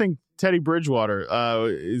 I still think Teddy Bridgewater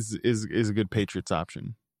is a good Patriots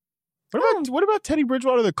option. What about Teddy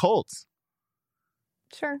Bridgewater to the Colts?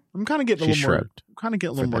 Sure. I'm kind of getting a little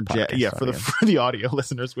more for the audio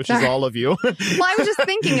listeners, which is all of you. Well, I was just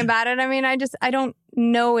thinking about it. I mean, I don't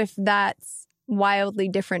know if that's wildly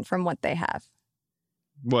different from what they have.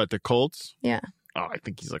 What, the Colts? Yeah. Oh, I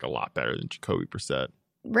think he's like a lot better than Jacoby Brissett.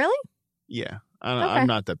 Really? Yeah. I'm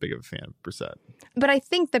not that big of a fan of Brissett. But I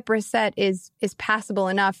think that Brissett is passable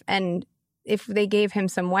enough, and if they gave him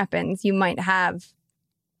some weapons, you might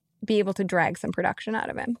be able to drag some production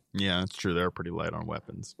out of him. Yeah, that's true. They're pretty light on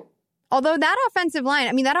weapons. Although that offensive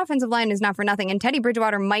line is not for nothing. And Teddy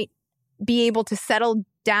Bridgewater might be able to settle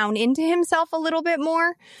down into himself a little bit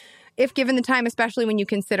more if given the time, especially when you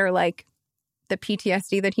consider like the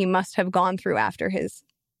PTSD that he must have gone through after his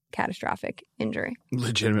catastrophic injury.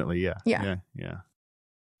 Legitimately, yeah. Yeah.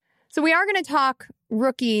 So we are going to talk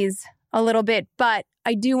rookies a little bit, but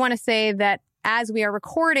I do want to say that as we are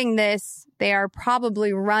recording this, they are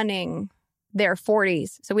probably running their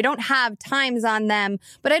 40s. So we don't have times on them,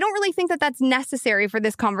 but I don't really think that that's necessary for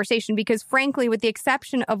this conversation because frankly, with the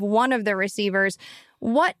exception of one of the receivers,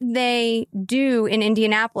 what they do in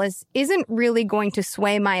Indianapolis isn't really going to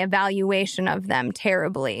sway my evaluation of them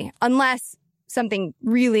terribly, unless something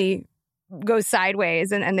really goes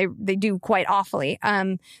sideways and they do quite awfully.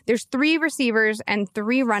 There's 3 receivers and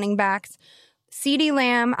 3 running backs. CeeDee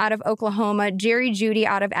Lamb out of Oklahoma, Jerry Jeudy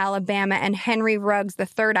out of Alabama, and Henry Ruggs, the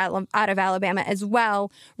third out of Alabama as well.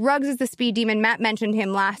 Ruggs is the speed demon. Matt mentioned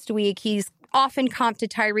him last week. He's often comped to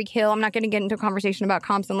Tyreek Hill. I'm not going to get into a conversation about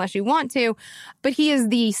comps unless you want to, but he is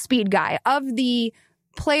the speed guy. Of the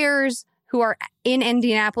players who are in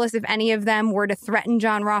Indianapolis, if any of them were to threaten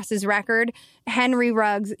John Ross's record, Henry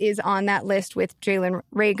Ruggs is on that list with Jalen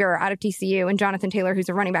Reagor out of TCU and Jonathan Taylor, who's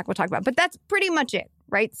a running back we'll talk about. But that's pretty much it,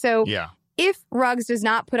 right? So yeah. If Ruggs does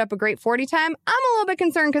not put up a great 40 time, I'm a little bit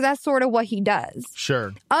concerned because that's sort of what he does.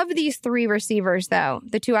 Sure. Of these 3 receivers, though,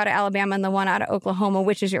 the 2 out of Alabama and the 1 out of Oklahoma,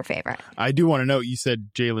 which is your favorite? I do want to note, you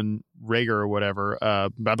said Jalen Reagor or whatever,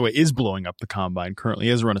 by the way, is blowing up the combine currently. He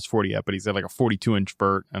hasn't run his 40 yet, but he's at like a 42-inch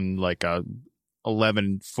vert and like a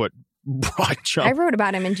 11-foot broad jump. I wrote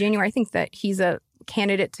about him in January. I think that he's a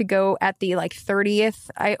candidate to go at the like 30th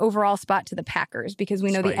overall spot to the Packers because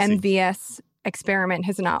we know the MVS experiment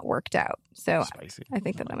has not worked out. So Spicy. I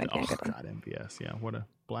think that might be a good one. God, MVS. Yeah, what a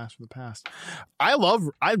blast from the past. I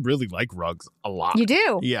really like Ruggs a lot. You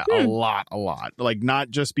do? Yeah, a lot. Like,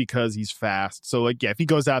 not just because he's fast. So, like, yeah, if he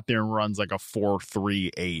goes out there and runs like a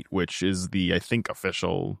 4.38, which is the, I think,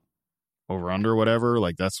 official over-under, whatever,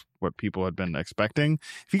 like, that's what people had been expecting.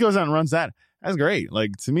 If he goes out and runs that, that's great,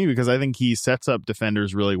 like, to me, because I think he sets up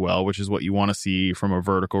defenders really well, which is what you want to see from a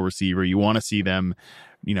vertical receiver. You want to see them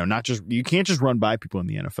not just, you can't just run by people in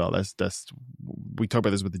the NFL. That's we talk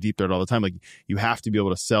about this with the deep threat all the time. Like, you have to be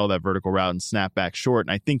able to sell that vertical route and snap back short.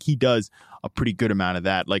 And I think he does a pretty good amount of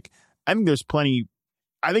that. Like, I think he's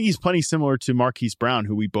plenty similar to Marquise Brown,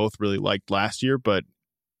 who we both really liked last year, but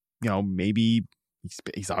maybe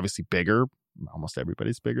he's obviously bigger. Almost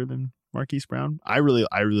everybody's bigger than Marquise Brown. I really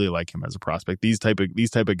like him as a prospect. These type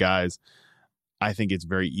of guys, I think it's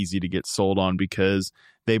very easy to get sold on because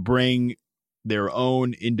they bring their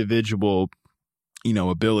own individual,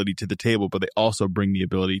 ability to the table, but they also bring the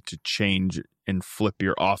ability to change and flip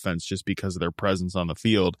your offense just because of their presence on the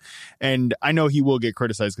field. And I know he will get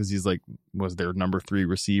criticized because he's was their number 3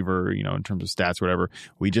 receiver, in terms of stats, whatever.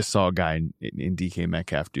 We just saw a guy in DK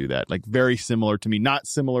Metcalf do that. Like, very similar to me, not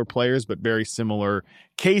similar players, but very similar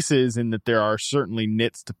cases in that there are certainly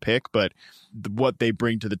nits to pick, but what they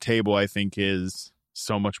bring to the table, I think, is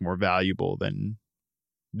so much more valuable than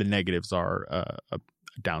the negatives are a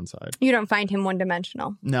downside. You don't find him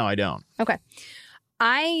one-dimensional? No, I don't. Okay.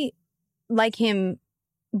 I like him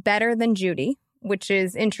better than Jeudy, which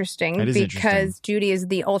is interesting because Jeudy is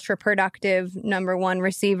the ultra-productive number 1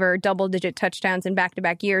 receiver, double-digit touchdowns in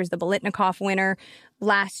back-to-back years, the Biletnikoff winner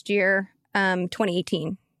last year,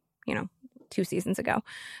 2018, 2 seasons ago.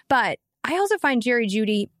 But I also find Jerry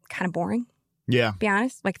Jeudy kind of boring. Yeah. Be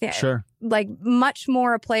honest. Sure. Like, much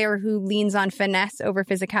more a player who leans on finesse over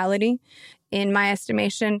physicality, in my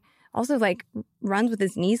estimation. Also, runs with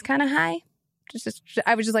his knees kind of high.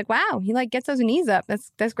 I was just like, wow, he gets those knees up.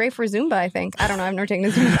 That's great for Zumba, I think. I don't know. I've never taken a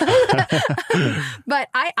Zumba. But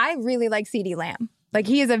I really like CeeDee Lamb.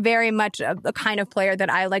 He is a very much a kind of player that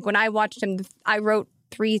I like. When I watched him, I wrote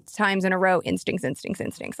 3 times in a row, instincts.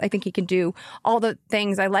 I think he can do all the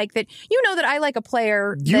things. I like that. That I like a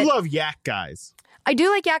player. You love yak guys. I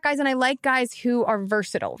do like yak guys, and I like guys who are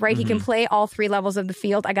versatile, right? Mm-hmm. He can play all 3 levels of the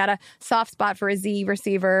field. I got a soft spot for a Z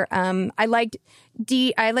receiver. I like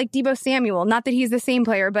Deebo Samuel. Not that he's the same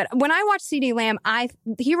player, but when I watched CeeDee Lamb,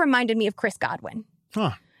 he reminded me of Chris Godwin.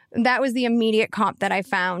 Huh. That was the immediate comp that I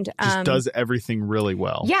found. Just does everything really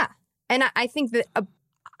well. Yeah. And I think that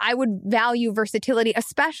I would value versatility,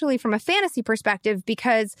 especially from a fantasy perspective,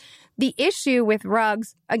 because the issue with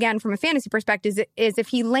Ruggs, again, from a fantasy perspective, is if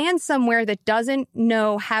he lands somewhere that doesn't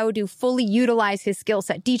know how to fully utilize his skill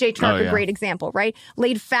set. DJ Chark, a great example, right?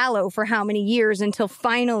 Laid fallow for how many years until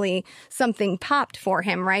finally something popped for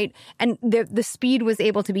him, right? And the speed was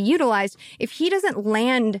able to be utilized. If he doesn't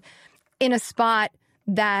land in a spot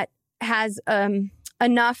that has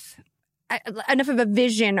enough of a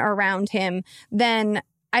vision around him, then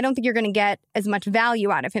I don't think you're going to get as much value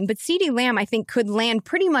out of him. But CeeDee Lamb, I think, could land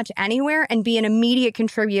pretty much anywhere and be an immediate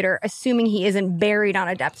contributor, assuming he isn't buried on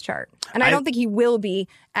a depth chart. And I don't think he will be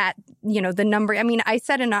at, the number. I mean, I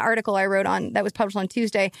said in an article I wrote on that was published on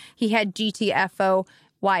Tuesday, he had GTFO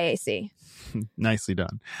YAC. Nicely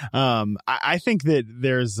done. I think that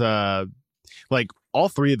there's all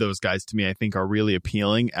 3 of those guys to me, I think, are really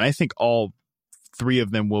appealing. And I think all 3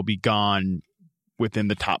 of them will be gone within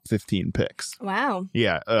the top 15 picks. Wow.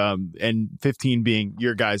 Yeah. And 15 being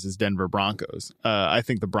your guys' Denver Broncos. I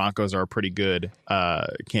think the Broncos are a pretty good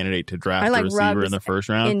candidate to draft a receiver Ruggs in the first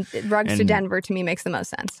round. Ruggs to Denver, to me, makes the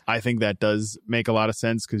most sense. I think that does make a lot of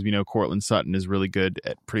sense because we know Courtland Sutton is really good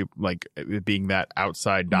at being that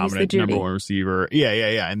outside dominant number 1 receiver.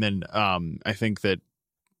 Yeah. And then I think that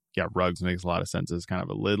Ruggs makes a lot of sense as kind of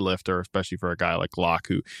a lid lifter, especially for a guy like Locke,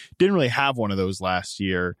 who didn't really have one of those last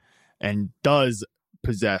year and does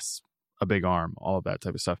possess a big arm, all of that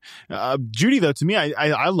type of stuff. Jeudy, though, to me,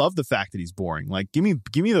 I love the fact that he's boring. Like, give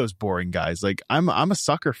me those boring guys. Like, I'm a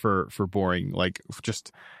sucker for boring. Like,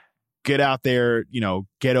 just get out there,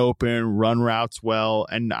 get open, run routes well,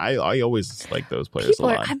 and I always like those players a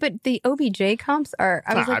lot. But the OBJ comps are.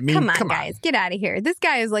 Come on, guys, get out of here. This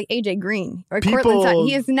guy is like AJ Green or Courtland Sutton.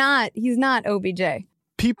 He is not. He's not OBJ.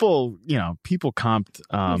 People comped.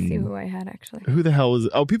 Let's see who I had actually. Who the hell was?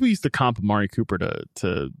 Oh, people used to comp Amari Cooper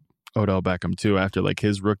to Odell Beckham too after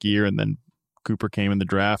his rookie year, and then Cooper came in the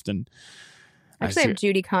draft. And actually, I have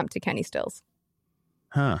Jeudy comp to Kenny Stills.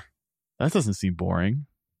 Huh? That doesn't seem boring.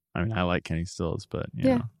 I mean, I like Kenny Stills, but you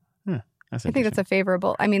know. I think that's a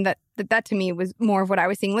favorable. I mean, that to me was more of what I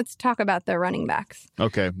was seeing. Let's talk about the running backs.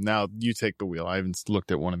 Okay, now you take the wheel. I haven't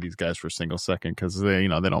looked at one of these guys for a single second because they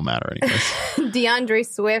don't matter anyways. DeAndre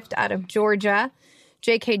Swift out of Georgia,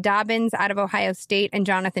 J.K. Dobbins out of Ohio State, and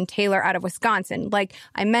Jonathan Taylor out of Wisconsin. Like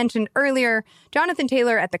I mentioned earlier, Jonathan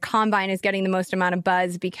Taylor at the Combine is getting the most amount of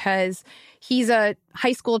buzz because he's a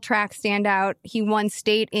high school track standout. He won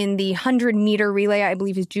state in the 100-meter relay, I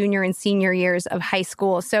believe, his junior and senior years of high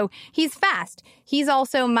school. So he's fast. He's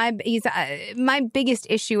also my biggest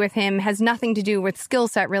issue with him has nothing to do with skill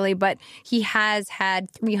set, really, but he has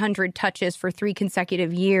had 300 touches for 3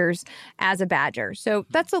 consecutive years as a Badger. So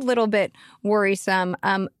that's a little bit worrisome.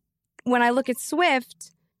 When I look at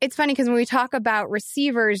Swift, it's funny because when we talk about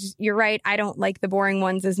receivers, you're right, I don't like the boring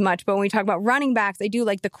ones as much. But when we talk about running backs, I do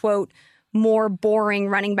like the quote, more boring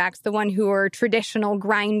running backs, the one who are traditional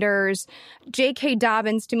grinders. J.K.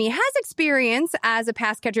 Dobbins, to me, has experience as a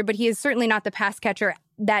pass catcher, but he is certainly not the pass catcher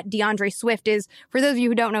that DeAndre Swift is. For those of you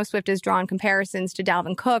who don't know, Swift has drawn comparisons to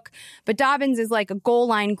Dalvin Cook, but Dobbins is like a goal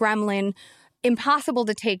line gremlin, impossible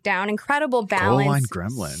to take down, incredible balance. Goal line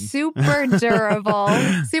gremlin. Super durable.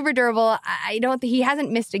 Super durable. I don't think he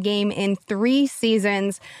hasn't missed a game in 3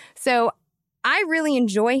 seasons. So I really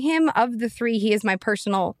enjoy him. Of the 3, he is my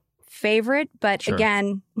personal favorite, but Sure.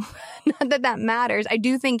 Again, not that matters. I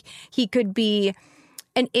do think he could be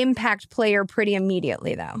an impact player pretty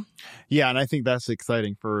immediately, though. Yeah, and I think that's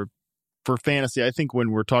exciting for fantasy. I think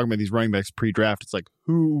when we're talking about these running backs pre-draft, it's like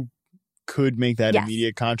who could make that Yes.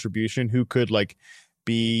 immediate contribution? Who could like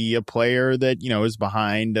be a player that, is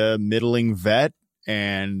behind a middling vet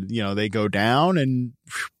and, they go down and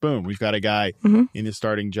boom, we've got a guy Mhm. in the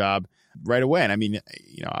starting job right away. And I mean,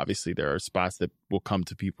 obviously there are spots that will come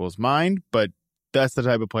to people's mind, but that's the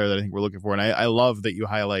type of player that I think we're looking for. And I love that you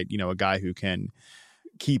highlight, a guy who can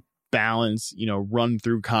keep balance, run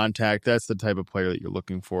through contact. That's the type of player that you're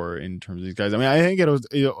looking for in terms of these guys. I mean, I think it was,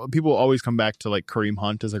 people always come back to like Kareem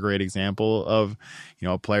Hunt as a great example of,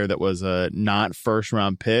 a player that was a not first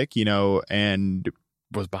round pick, and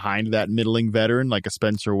was behind that middling veteran like a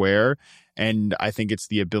Spencer Ware. And I think it's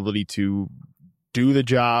the ability to do the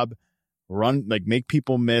job, run, like make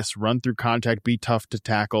people miss, run through contact, be tough to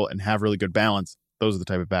tackle, and have really good balance. Those are the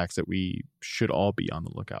type of backs that we should all be on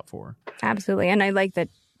the lookout for. Absolutely. And I like that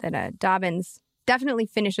Dobbins definitely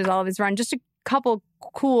finishes all of his run. Just a couple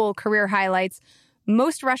cool career highlights.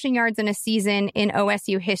 Most rushing yards in a season in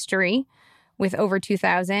OSU history with over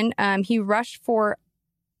 2,000. He rushed for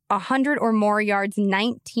 100 or more yards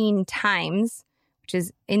 19 times, which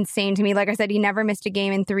is insane to me. Like I said, he never missed a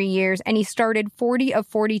game in 3 years, and he started 40 of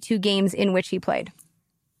 42 games in which he played.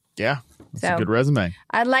 Yeah, that's So, a good resume.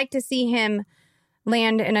 I'd like to see him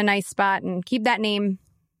land in a nice spot and keep that name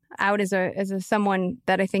out as a someone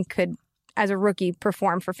that I think could, as a rookie,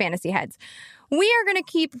 perform for Fantasy Heads. We are going to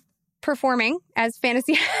keep performing as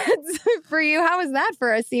Fantasy Heads for you. How was that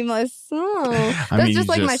for a seamless? That's just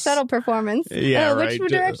like my shuttle performance. Yeah, which right.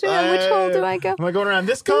 direction? Which hole do I go? Am I going around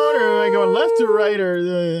this corner or am I going left or right?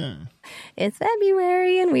 Or It's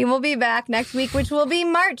February, and we will be back next week, which will be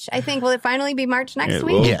March. I think. Will it finally be March next it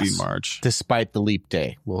week? will Yes. be March. Despite the leap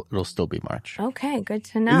day, it'll still be March. Okay, good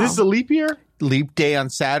to know. Is this a leap year? Leap day on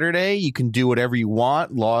Saturday. You can do whatever you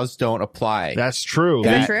want. Laws don't apply. That's true. Is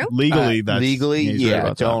that true? Legally, that's legally, he's right yeah.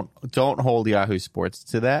 about that. Don't hold Yahoo Sports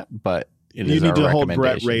to that, but it You is need our to hold Brett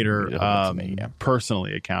recommendation. Rader You need to hold it to me, yeah.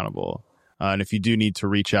 personally accountable. And if you do need to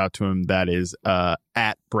reach out to him, that is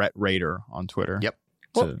at Brett Rader on Twitter. Yep.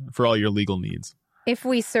 For all your legal needs. If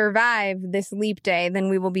we survive this leap day, then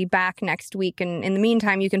we will be back next week. And in the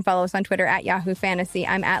meantime, you can follow us on Twitter at Yahoo Fantasy.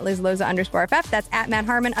 I'm at LizLoza_FF. That's at Matt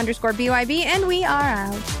Harmon_BYB. And we are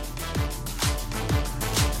out.